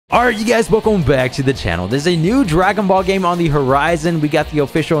Alright, you guys, welcome back to the channel. There's a new Dragon Ball game on the horizon. We got the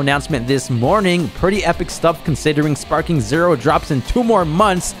official announcement this morning. Pretty epic stuff considering Sparking Zero drops in 2 more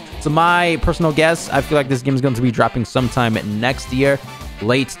months. So my personal guess, I feel like this game is going to be dropping sometime next year,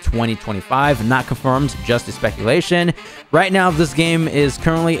 late 2025. Not confirmed, just a speculation. Right now, this game is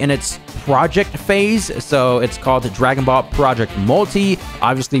currently in its project phase, so it's called Dragon Ball Project Multi.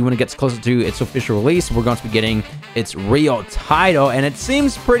 Obviously, when it gets closer to its official release, we're going to be getting its real title, and it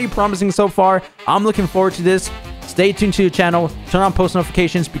seems pretty promising so far. I'm looking forward to this. Stay tuned to the channel, turn on post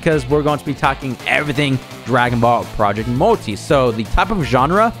notifications, because we're going to be talking everything Dragon Ball Project Multi. So the type of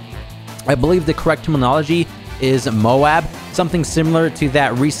genre, I believe the correct terminology is MOAB, something similar to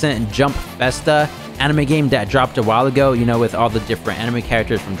that recent Jump Festa anime game that dropped a while ago, you know, with all the different anime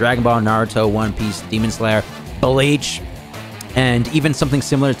characters from Dragon Ball, Naruto, One Piece, Demon Slayer, Bleach, and even something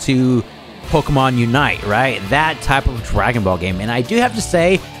similar to Pokemon Unite, right? That type of Dragon Ball game. And I do have to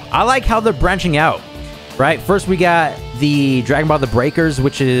say, I like how they're branching out, right? First, we got the Dragon Ball The Breakers,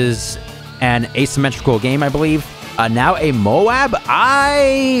 which is an asymmetrical game, I believe. Now a MOAB.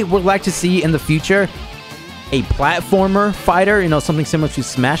 I would like to see in the future a platformer fighter, you know, something similar to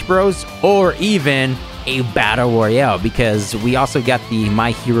Smash Bros, or even a Battle Royale, because we also got the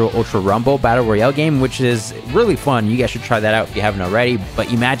My Hero Ultra Rumble Battle Royale game, which is really fun. You guys should try that out if you haven't already.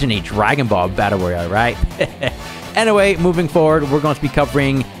 But imagine a Dragon Ball Battle Royale, right? Anyway, moving forward, we're going to be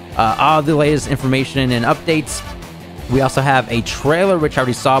covering all the latest information and updates. We also have a trailer, which I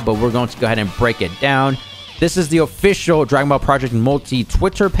already saw, but we're going to go ahead and break it down. This is the official Dragon Ball Project Multi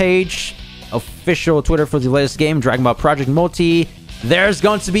Twitter page. Official Twitter for the latest game, Dragon Ball Project Multi. There's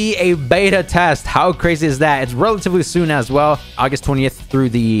going to be a beta test. How crazy is that? It's relatively soon as well, August 20th through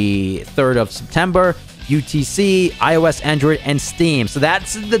the 3rd of September. UTC, iOS, Android, and Steam. So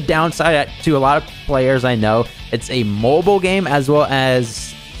that's the downside to a lot of players I know. It's a mobile game as well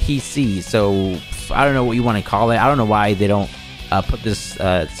as PC. So I don't know what you want to call it. I don't know why they don't put this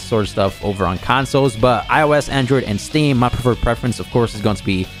sort of stuff over on consoles. But iOS, Android, and Steam, my preferred preference, of course, is going to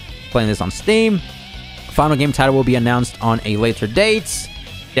be playing this on Steam. Final game title will be announced on a later date.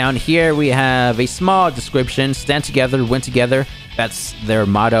 Down here we have a small description. Stand together, win together. That's their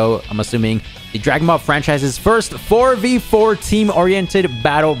motto, I'm assuming. The Dragon Ball franchise's first 4v4 team-oriented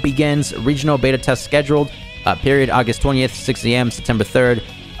battle begins. Regional beta test scheduled. Period August 20th, 6 a.m. September 3rd,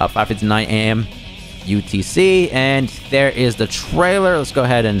 5:59 a.m. UTC. And there is the trailer. Let's go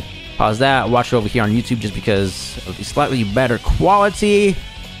ahead and pause that. Watch it over here on YouTube just because of the slightly better quality.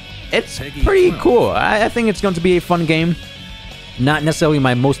 It's pretty cool. I think it's going to be a fun game. Not necessarily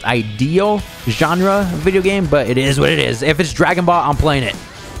my most ideal genre video game, but it is what it is. If it's Dragon Ball, I'm playing it.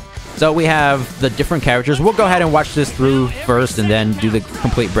 So we have the different characters. We'll go ahead and watch this through first and then do the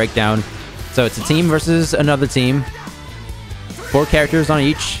complete breakdown. So it's a team versus another team. 4 characters on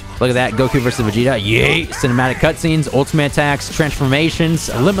each. Look at that. Goku versus Vegeta. Yay! Cinematic cutscenes, ultimate attacks,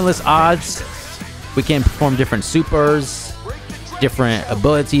 transformations, limitless odds. We can perform different supers, different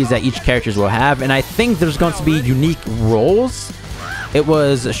abilities that each characters will have, and I think there's going to be unique roles. It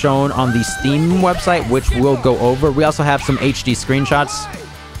was shown on the Steam website, which we'll go over. We also have some HD screenshots.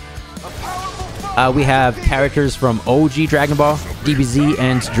 We have characters from OG Dragon Ball, DBZ,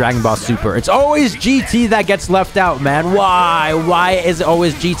 and Dragon Ball Super. It's always GT that gets left out, man. Why is it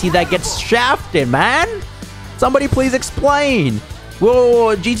always GT that gets shafted, man? Somebody please explain.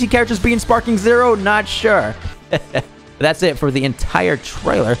 Will GT characters be in Sparking Zero? Not sure. That's it for the entire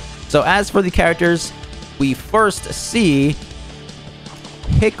trailer. So as for the characters, we first see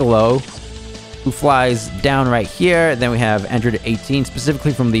Piccolo, who flies down right here. Then we have Android 18,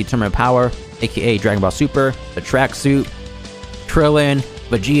 specifically from the Tournament Power, aka Dragon Ball Super, the tracksuit, Krillin,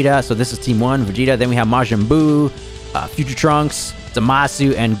 Vegeta. So this is Team 1, Vegeta. Then we have Majin Buu, Future Trunks,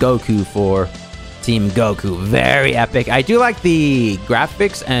 Zamasu, and Goku for Team Goku. Very epic. I do like the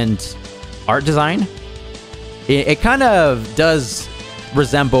graphics and art design. It kind of does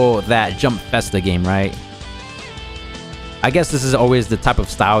resemble that Jump Festa game, right? I guess this is always the type of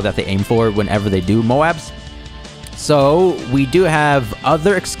style that they aim for whenever they do MOABs. So we do have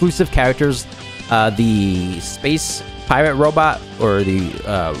other exclusive characters. The Space Pirate Robot, or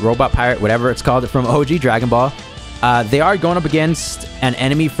the Robot Pirate, whatever it's called, from OG Dragon Ball. They are going up against an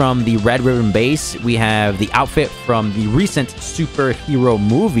enemy from the Red Ribbon base. We have the outfit from the recent superhero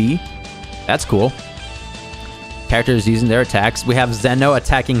movie. That's cool. Characters using their attacks. We have Zeno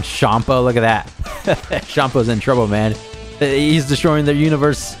attacking Champa. Look at that. Champa's in trouble, man. He's destroying their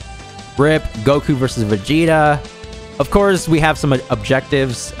universe. Rip. Goku versus Vegeta. Of course, we have some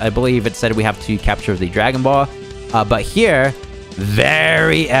objectives. I believe it said we have to capture the Dragon Ball. But here,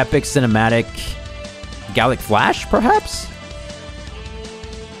 very epic cinematic. Gallic Flash, perhaps?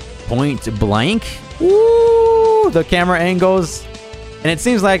 point blank. Ooh, the camera angles. And it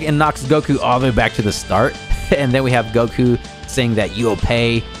seems like it knocks Goku all the way back to the start. And then we have Goku saying that you'll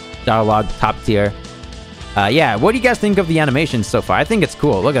pay. Dialogue, top tier. Yeah, what do you guys think of the animation so far? I think it's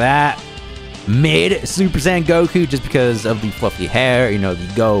cool. Look at that. Mid Super Saiyan Goku, just because of the fluffy hair, you know,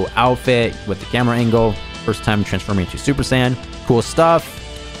 the Go outfit with the camera angle. First time transforming into Super Saiyan. Cool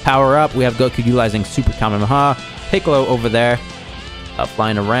stuff. Power up. We have Goku utilizing Super Kamehameha. Piccolo over there,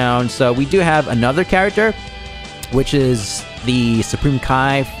 flying around. So we do have another character, which is the Supreme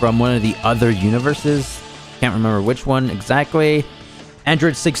Kai from one of the other universes. Can't remember which one exactly.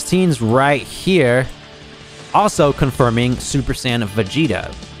 Android 16's right here. Also confirming Super Saiyan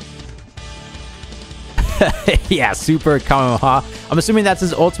Vegeta. Yeah, Super Kamehameha. I'm assuming that's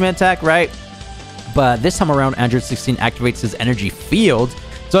his ultimate attack, right? But this time around, Android 16 activates his energy field.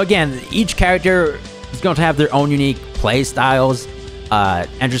 So again, each character is going to have their own unique play styles.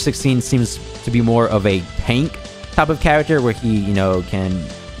 Android 16 seems to be more of a tank type of character where he, you know, can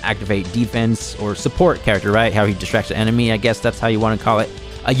activate defense or support character, right? How he distracts the enemy, I guess that's how you want to call it.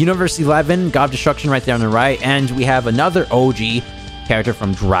 Universe 11, God of Destruction right there on the right. And we have another OG character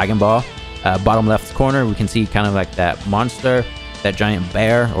from Dragon Ball. Bottom left corner, we can see kind of like that monster, that giant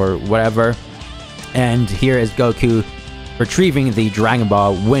bear or whatever. And here is Goku retrieving the Dragon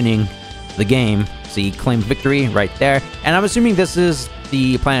Ball, winning the game. So he claimed victory right there. And I'm assuming this is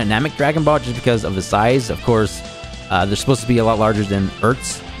the Planet Namek Dragon Ball just because of the size. Of course, they're supposed to be a lot larger than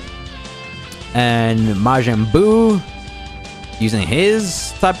Earth's. And Majin Buu using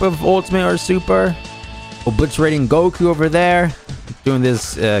his type of ultimate or super. Obliterating Goku over there. Doing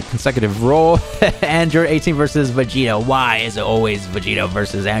this consecutive roll. Android 18 versus Vegeta. Why is it always Vegeta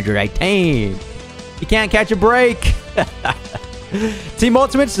versus Android 18? You can't catch a break. Team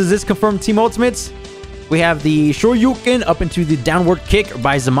Ultimates. Does this confirm Team Ultimates? We have the Shoryuken up into the downward kick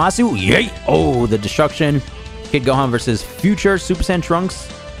by Zamasu. Yay! Oh, the destruction. Kid Gohan versus future Super Saiyan Trunks.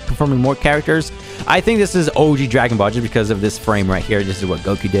 Confirming more characters. I think this is OG Dragon Ball just because of this frame right here. This is what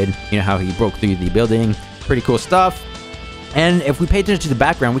Goku did. You know how he broke through the building. Pretty cool stuff. And if we pay attention to the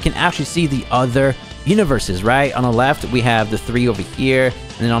background, we can actually see the other universes, right? On the left, we have the 3 over here.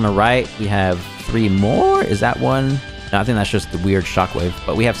 And then on the right, we have 3 more. Is that one? No, I think that's just the weird shockwave.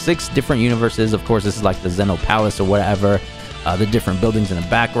 But we have 6 different universes. Of course, this is like the Zeno Palace or whatever. The different buildings in the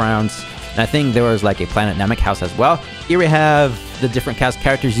backgrounds. And I think there was like a Planet Namek house as well. Here we have the different cast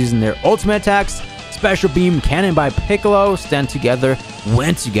characters using their ultimate attacks. Special Beam Cannon by Piccolo. Stand Together,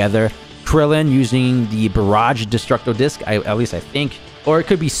 Win Together. Krillin using the Barrage Destructo Disc, at least I think. Or it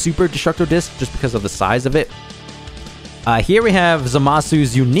could be Super Destructo Disc just because of the size of it. Here we have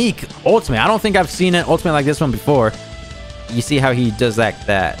Zamasu's unique ultimate. I don't think I've seen an ultimate like this one before. You see how he does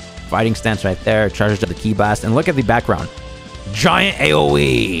that fighting stance right there. Charges up the Ki Blast. And look at the background. Giant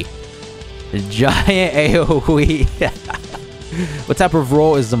AoE. Giant AoE. What type of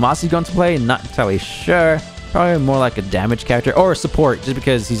role is Zamasu going to play? Not entirely sure. Probably more like a damage character or support, just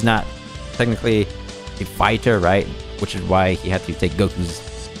because he's not technically a fighter, right? Which is why he had to take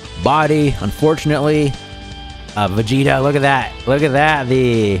Goku's body, unfortunately. Vegeta, look at that. Look at that.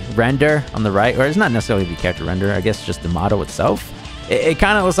 The render on the right, or it's not necessarily the character render, I guess just the model itself. It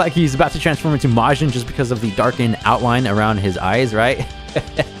kind of looks like he's about to transform into Majin just because of the darkened outline around his eyes, right?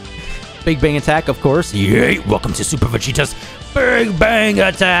 Big Bang Attack, of course. Yay! Welcome to Super Vegeta's Big Bang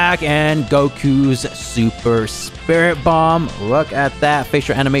Attack and Goku's Super Spirit Bomb. Look at that.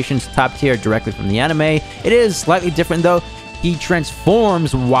 Facial animations top tier directly from the anime. It is slightly different though. He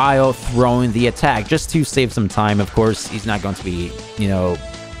transforms while throwing the attack just to save some time. Of course, he's not going to be, you know,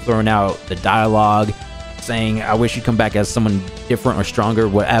 throwing out the dialogue saying, I wish you'd come back as someone different or stronger,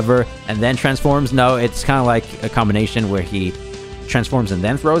 whatever, and then transforms. No, it's kind of like a combination where he transforms and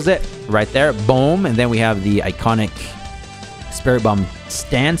then throws it right there. Boom. And then we have the iconic Spirit Bomb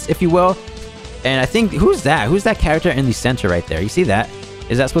stance, if you will. And I think, who's that? Who's that character in the center right there? You see that?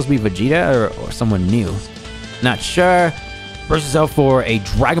 Is that supposed to be Vegeta or someone new? Not sure. Brace yourself for a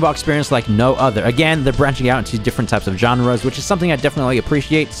Dragon Ball experience like no other. Again, they're branching out into different types of genres, which is something I definitely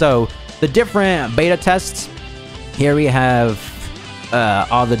appreciate. So the different beta tests, here we have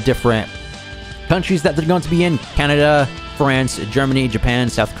all the different countries that they're going to be in. Canada, France, Germany, Japan,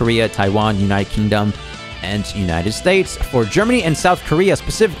 South Korea, Taiwan, United Kingdom, and United States. For Germany and South Korea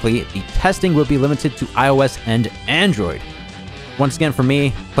specifically, the testing will be limited to iOS and Android. Once again, for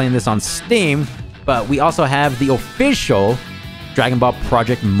me, playing this on Steam, but we also have the official Dragon Ball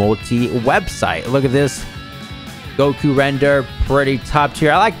Project Multi website. Look at this. Goku render, pretty top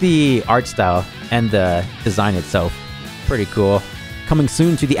tier. I like the art style and the design itself. Pretty cool. Coming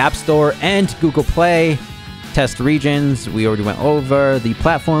soon to the App Store and Google Play. Test regions, we already went over. The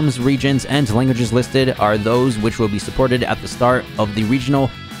platforms, regions, and languages listed are those which will be supported at the start of the regional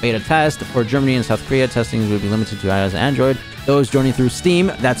beta test. For Germany and South Korea, testing will be limited to iOS and Android. Those joining through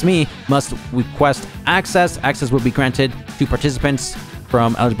Steam, that's me, must request access. Access will be granted to participants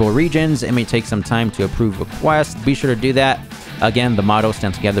from eligible regions. It may take some time to approve requests. Be sure to do that. Again, the motto,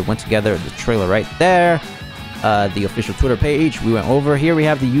 stand together, went together, the trailer right there. The official Twitter page we went over. Here we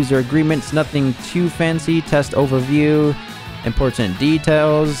have the user agreements, nothing too fancy. Test overview, important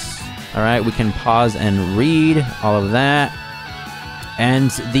details. All right, we can pause and read all of that.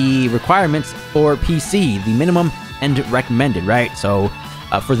 And the requirements for PC, the minimum and recommended, right? So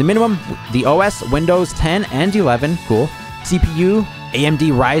for the minimum, the OS, Windows 10 and 11, cool. CPU,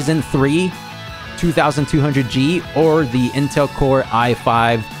 AMD Ryzen 3 2200G or the Intel Core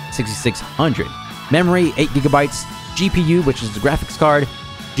i5 6600. Memory, 8 gigabytes. GPU, which is the graphics card.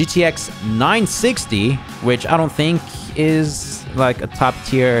 GTX 960, which I don't think is like a top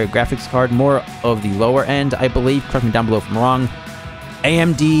tier graphics card, more of the lower end, I believe. Correct me down below if I'm wrong.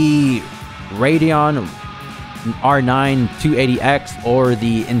 AMD Radeon R9 280X or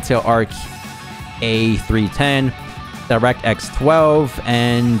the Intel Arc A310, DirectX 12,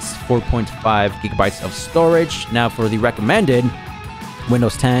 and 4.5 gigabytes of storage. Now for the recommended,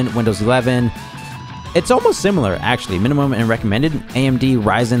 Windows 10, Windows 11. It's almost similar, actually. Minimum and recommended, AMD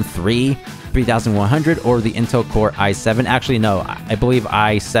Ryzen 3 3100 or the Intel Core i7. Actually, no, I believe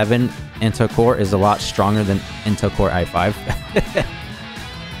i7 Intel Core is a lot stronger than Intel Core i5.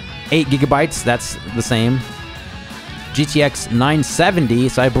 8 gigabytes, that's the same. GTX 970,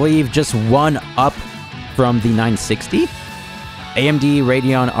 so I believe just one up from the 960. AMD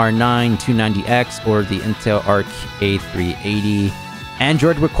Radeon R9 290X or the Intel Arc A380.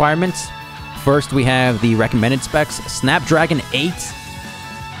 Android requirements. First, we have the recommended specs, Snapdragon 8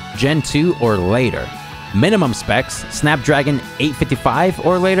 Gen 2 or later. Minimum specs, Snapdragon 855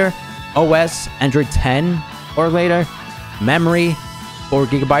 or later. OS, Android 10 or later. Memory, 4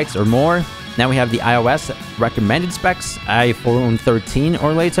 gigabytes or more. Now we have the iOS recommended specs, iPhone 13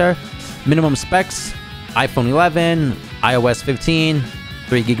 or later. Minimum specs, iPhone 11, iOS 15,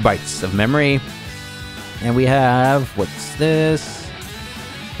 3 gigabytes of memory. And we have, what's this?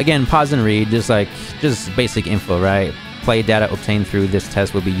 Again, pause and read, just basic info, right? Play data obtained through this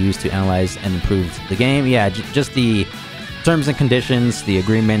test will be used to analyze and improve the game. Yeah, just the terms and conditions, the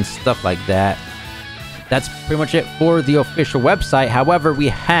agreements, stuff like that. That's pretty much it for the official website. However, we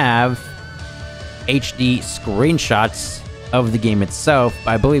have HD screenshots of the game itself.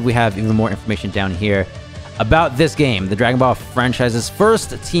 I believe we have even more information down here about this game. The Dragon Ball franchise's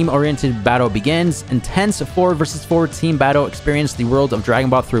first team-oriented battle begins. Intense 4 versus 4 team battle. Experience the world of Dragon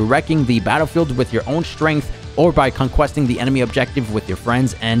Ball through wrecking the battlefield with your own strength or by conquesting the enemy objective with your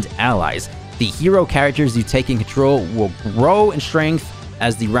friends and allies. The hero characters you take in control will grow in strength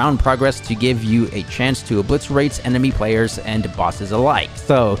as the round progresses to give you a chance to obliterate enemy players and bosses alike.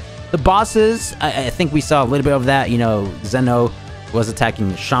 So the bosses, I think we saw a little bit of that. You know, Zeno was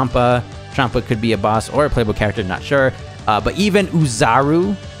attacking Champa. Champa could be a boss or a playable character, not sure. But even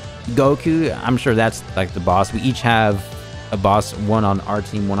Uzaru, Goku, I'm sure that's like the boss. We each have a boss, one on our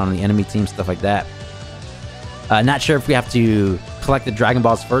team, one on the enemy team, stuff like that. Not sure if we have to collect the Dragon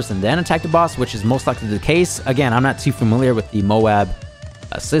Balls first and then attack the boss, which is most likely the case. Again, I'm not too familiar with the MOAB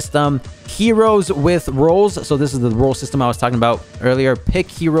system. Heroes with roles. So this is the role system I was talking about earlier. Pick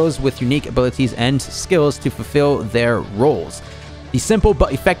heroes with unique abilities and skills to fulfill their roles. The simple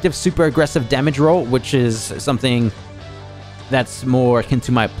but effective super aggressive damage roll, which is something that's more akin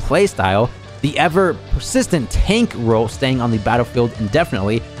to my playstyle. The ever persistent tank roll, staying on the battlefield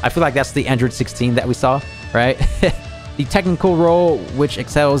indefinitely. I feel like that's the Android 16 that we saw, right? The technical roll, which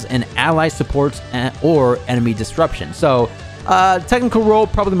excels in ally support or enemy disruption. So technical roll,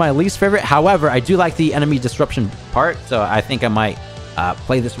 probably my least favorite. However, I do like the enemy disruption part, so I think I might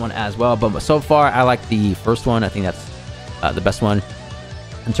play this one as well. But so far, I like the first one. I think that's the best one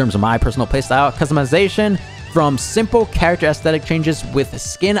in terms of my personal playstyle. Customization, from simple character aesthetic changes with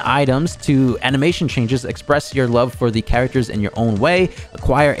skin items to animation changes, express your love for the characters in your own way.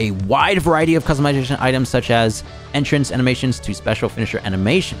 Acquire a wide variety of customization items such as entrance animations to special finisher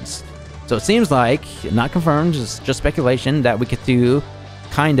animations. So it seems like, not confirmed, just speculation, that we could do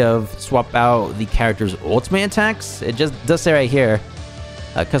kind of swap out the character's ultimate attacks. It just does say right here,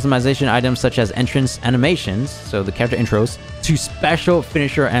 customization items such as entrance animations, so the character intros, to special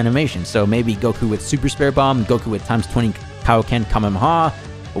finisher animations. So maybe Goku with Super Spirit Bomb, Goku with ×20 Kaioken Kamehameha,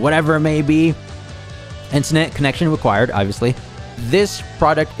 whatever it may be. Internet connection required, obviously. This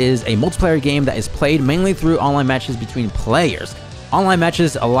product is a multiplayer game that is played mainly through online matches between players. Online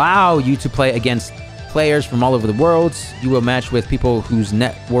matches allow you to play against players from all over the world. You will match with people whose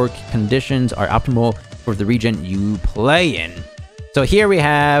network conditions are optimal for the region you play in. So here we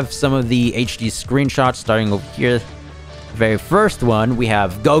have some of the HD screenshots starting over here. The very first one, we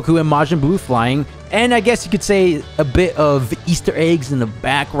have Goku and Majin Buu flying, and I guess you could say a bit of Easter eggs in the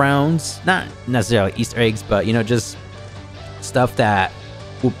backgrounds. Not necessarily Easter eggs, but you know, just stuff that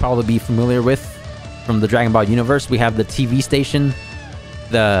we'll probably be familiar with from the Dragon Ball universe. We have the TV station,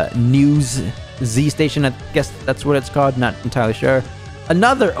 the News Z station, I guess that's what it's called, not entirely sure.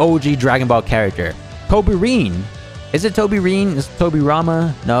 Another OG Dragon Ball character, Tobireen. Is it Tobireen? Is it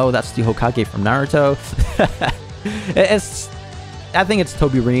Tobirama? No, that's the Hokage from Naruto. I think it's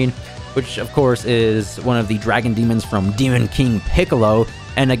Tobireen, which of course is one of the dragon demons from Demon King Piccolo.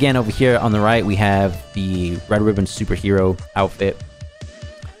 And again, over here on the right, we have the Red Ribbon superhero outfit.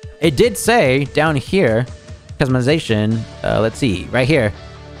 It did say down here, customization, let's see, right here,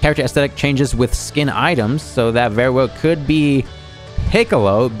 character aesthetic changes with skin items. So that very well could be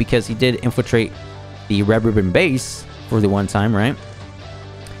Piccolo, because he did infiltrate the Red Ribbon base for the one time, right?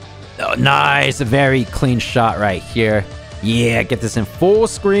 Oh, nice. A very clean shot right here. Yeah, get this in full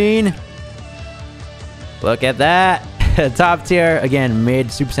screen. Look at that. Top tier. Again,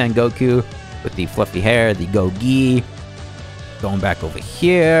 mid Super Saiyan Goku with the fluffy hair, the Go-Gi. Going back over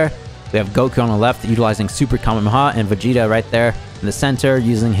here, we have Goku on the left utilizing Super Kamehameha, and Vegeta right there in the center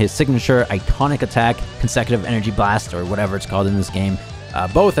using his signature iconic attack, Consecutive Energy Blast, or whatever it's called in this game.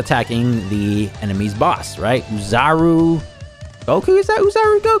 Both attacking the enemy's boss, right? Uzaru Goku? Is that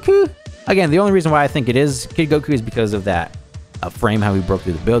Uzaru Goku? Again, the only reason why I think it is Kid Goku is because of that frame, how he broke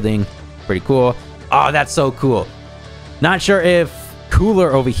through the building. Pretty cool. Oh, that's so cool. Not sure if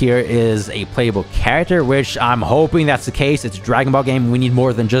Cooler over here is a playable character, which I'm hoping that's the case. It's a Dragon Ball game. We need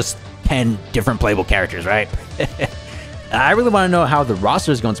more than just 10 different playable characters, right? I really want to know how the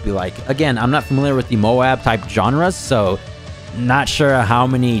roster is going to be like. Again, I'm not familiar with the MOAB type genres, so not sure how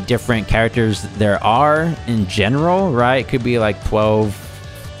many different characters there are in general, right? It could be like 12,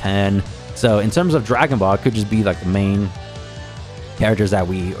 10. So in terms of Dragon Ball, it could just be like the main characters that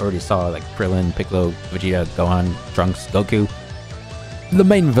we already saw, like Krillin, Piccolo, Vegeta, Gohan, Trunks, Goku. The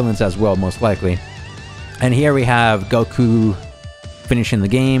main villains as well, most likely. And here we have Goku finishing the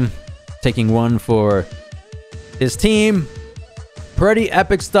game, taking one for his team. Pretty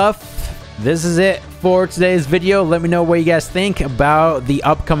epic stuff. This is it for today's video. Let me know what you guys think about the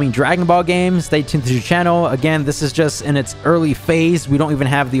upcoming Dragon Ball game. Stay tuned to the channel. Again, this is just in its early phase. We don't even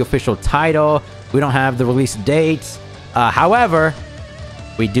have the official title. We don't have the release date. However,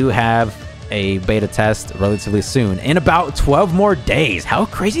 we do have a beta test relatively soon, in about 12 more days. How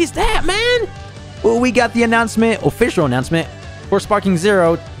crazy is that, man? Well, we got the announcement, official announcement, for Sparking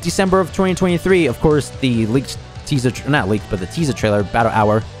Zero, December of 2023. Of course, the leaked teaser, not leaked, but the teaser trailer, Battle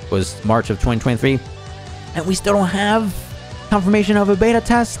Hour, was March of 2023. And we still don't have confirmation of a beta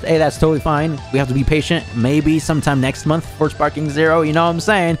test. Hey, that's totally fine. We have to be patient. Maybe sometime next month for Sparking Zero, you know what I'm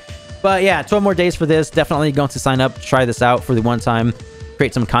saying? But yeah, 12 more days for this. Definitely going to sign up, try this out for the one time,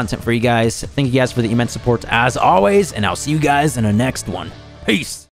 create some content for you guys. Thank you guys for the immense support as always, and I'll see you guys in the next one. Peace.